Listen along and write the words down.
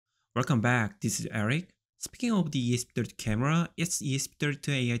Welcome back, this is Eric. Speaking of the ESP32 camera, it's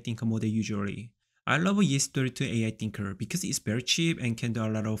ESP32 AI-Thinker model usually. I love ESP32 AI-Thinker because it's very cheap and can do a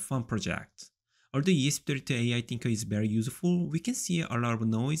lot of fun projects. Although ESP32 AI-Thinker is very useful, we can see a lot of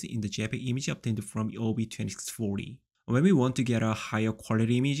noise in the JPEG image obtained from OV2640. When we want to get a higher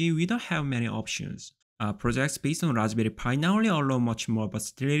quality image, we don't have many options. Projects based on Raspberry Pi not only allow much more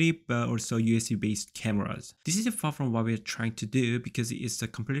versatility but also USB based cameras. This is far from what we're trying to do because it's a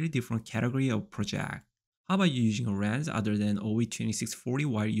completely different category of project. How about you using a lens other than OV2640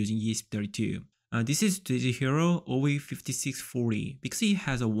 while using ESP32? This is today's hero OV5640. Because it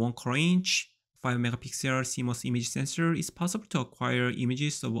has a 1 color inch, 5 megapixel CMOS image sensor, it's possible to acquire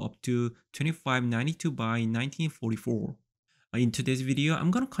images of up to 2592 by 1944. In today's video, I'm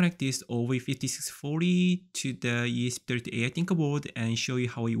gonna connect this OV5640 to the ESP32 AI-Thinker board and show you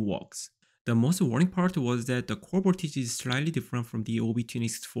how it works. The most worrying part was that the core voltage is slightly different from the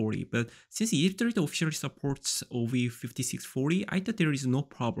OV2640, but since ESP32 officially supports OV5640, I thought there is no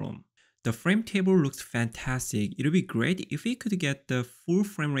problem. The frame table looks fantastic. It would be great if we could get the full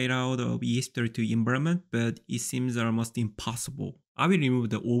frame rate out of ESP32 environment, but it seems almost impossible. I will remove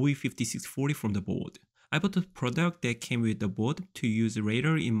the OV5640 from the board. I bought a product that came with the board to use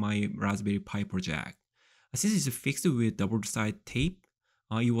later in my Raspberry Pi project. Since it's fixed with double-sided tape,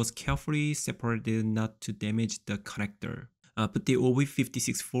 it was carefully separated not to damage the connector. Put the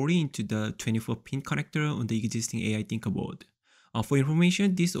OV5640 into the 24-pin connector on the existing AI-Thinker board. For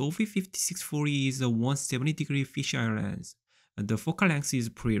information, this OV5640 is a 170-degree fisheye lens. The focal length is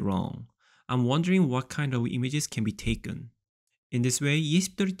pretty long. I'm wondering what kind of images can be taken. In this way,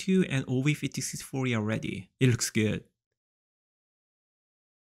 ESP32 and OV5640 are ready. It looks good.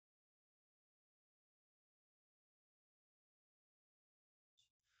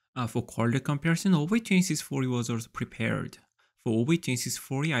 For quality comparison, OV2640 was also prepared. For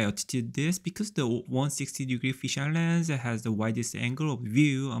OV2640, I opted this because the 160-degree fisheye lens has the widest angle of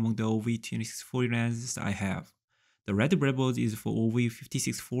view among the OV2640 lenses I have. The red breadboard is for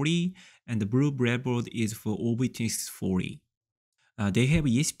OV5640 and the blue breadboard is for OV2640. They have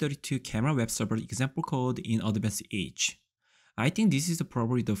ESP32 camera web server example code in Advanced H. I think this is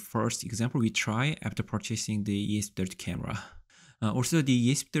probably the first example we try after purchasing the ESP32 camera. Also,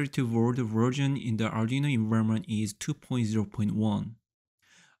 the ESP32 World version in the Arduino environment is 2.0.1.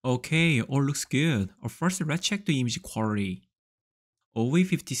 Okay, all looks good. First, let's check the image quality.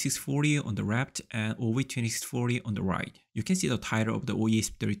 OV5640 on the left and OV2640 on the right. You can see the title of the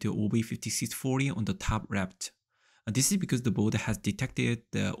ESP32 OV5640 on the top left. This is because the board has detected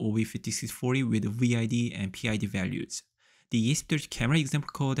the OV5640 with VID and PID values. The ESP32 camera example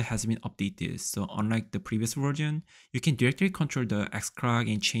code has been updated, so unlike the previous version, you can directly control the X clock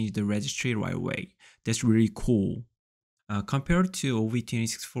and change the registry right away. That's really cool. Compared to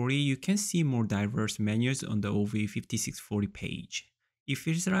OV2640, you can see more diverse menus on the OV5640 page. It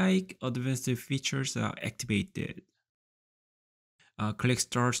feels like advanced features are activated. Click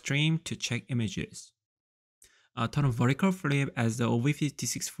Start Stream to check images. Turn on vertical flip as the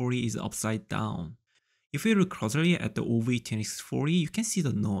OV5640 is upside down. If you look closely at the OV2640, you can see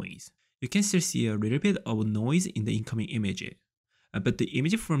the noise. You can still see a little bit of noise in the incoming image. But the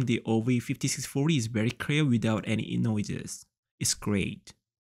image from the OV5640 is very clear without any noises. It's great.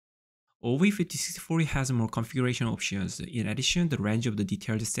 OV5640 has more configuration options. In addition, the range of the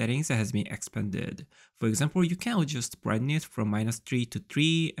detailed settings has been expanded. For example, you can adjust brightness from -3 to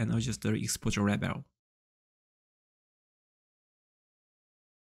 3 and adjust the exposure level.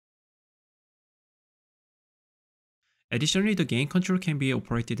 Additionally, the gain control can be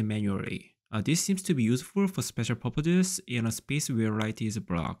operated manually. This seems to be useful for special purposes in a space where light is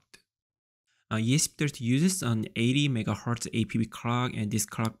blocked. ESP32 uses an 80 MHz APB clock, and this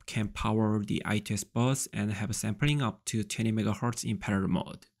clock can power the I2S bus and have sampling up to 20 MHz in parallel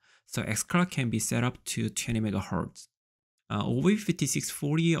mode. So X clock can be set up to 20 MHz.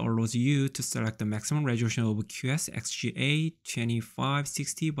 OV5640 allows you to select the maximum resolution of QS-XGA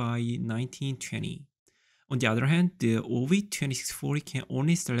 2560 by 1920. On the other hand, the OV2640 can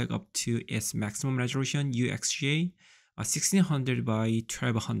only select up to its maximum resolution UXGA 1600 by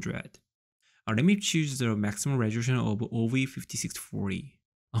 1200. Let me choose the maximum resolution of OV5640.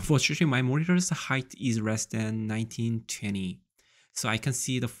 Unfortunately, my monitor's height is less than 1920, so I can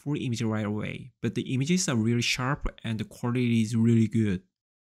see the full image right away, but the images are really sharp and the quality is really good.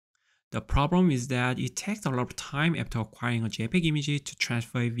 The problem is that it takes a lot of time after acquiring a JPEG image to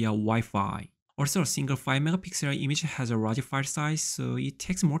transfer via Wi-Fi. Also, a single 5 megapixel image has a large file size, so it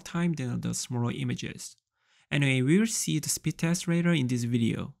takes more time than the smaller images. Anyway, we will see the speed test later in this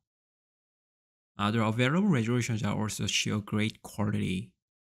video. The available resolutions are also show great quality.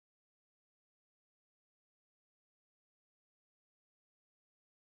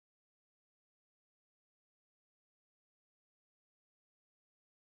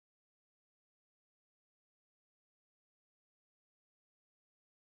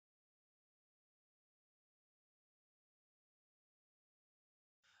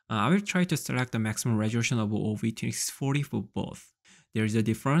 I will try to select the maximum resolution of OV2640 for both. There is a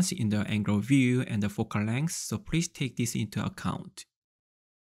difference in the angle of view and the focal length, so please take this into account.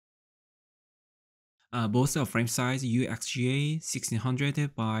 Both are frame size UXGA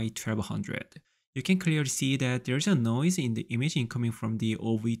 1600 by 1200. You can clearly see that there's a noise in the image incoming from the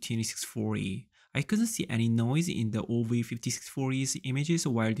OV2640. I couldn't see any noise in the OV5640's images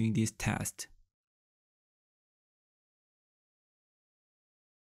while doing this test.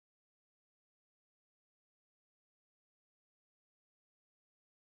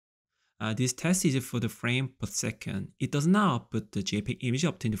 This test is for the frame per second. It does not output the JPEG image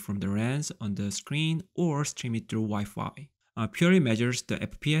obtained from the lens on the screen or stream it through Wi-Fi. Purely measures the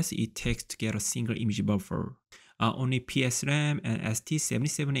FPS it takes to get a single image buffer. Only PSRAM and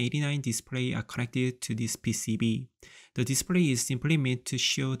ST7789 display are connected to this PCB. The display is simply meant to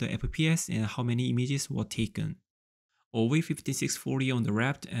show the FPS and how many images were taken. OV5640 on the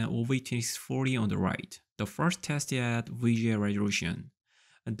left and OV2640 on the right. The first test at visual resolution.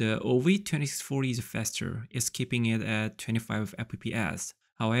 The OV2640 is faster, it's keeping it at 25 fps.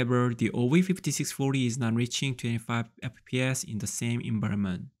 However, the OV5640 is not reaching 25 fps in the same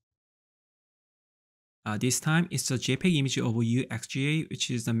environment. This time, it's a JPEG image of UXGA, which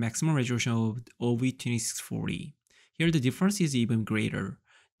is the maximum resolution of OV2640. Here, the difference is even greater.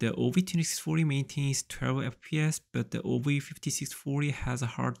 The OV2640 maintains 12 fps, but the OV5640 has a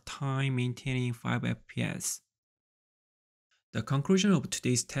hard time maintaining 5 fps. The conclusion of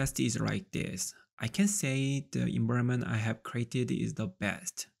today's test is like this. I can say the environment I have created is the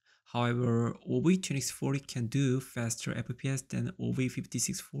best. However, OV2640 can do faster FPS than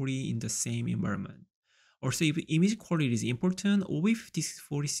OV5640 in the same environment. Also, if image quality is important,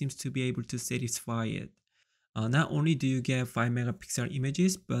 OV5640 seems to be able to satisfy it. Not only do you get 5 megapixel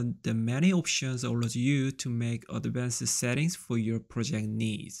images, but the many options allows you to make advanced settings for your project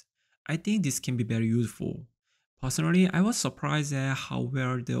needs. I think this can be very useful. Personally, I was surprised at how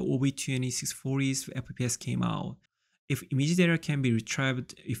well the OV2640's FPS came out. If image data can be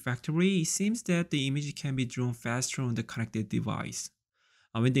retrieved effectively, it seems that the image can be drawn faster on the connected device.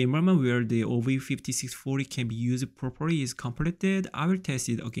 When the environment where the OV5640 can be used properly is completed, I will test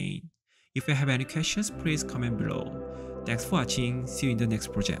it again. If you have any questions, please comment below. Thanks for watching, see you in the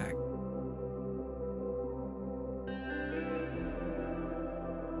next project.